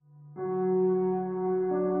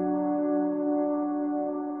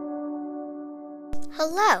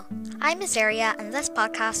Hello, I'm Azaria, and this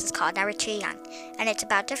podcast is called Never Too Young, and it's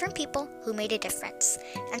about different people who made a difference.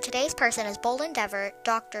 And today's person is bold endeavor,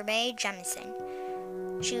 Dr. Mae Jemison.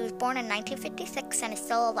 She was born in 1956 and is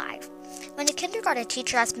still alive. When a kindergarten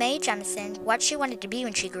teacher asked Mae Jemison what she wanted to be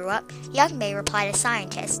when she grew up, young Mae replied a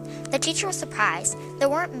scientist. The teacher was surprised. There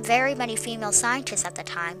weren't very many female scientists at the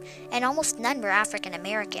time, and almost none were African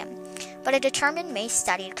American. But a determined Mae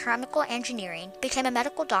studied chemical engineering, became a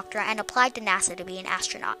medical doctor, and applied to NASA to be an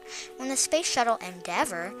astronaut. When the space shuttle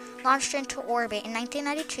Endeavour launched into orbit in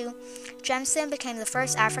 1992, Jemison became the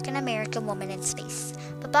first African American woman in space.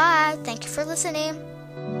 Bye-bye. Thank you for listening.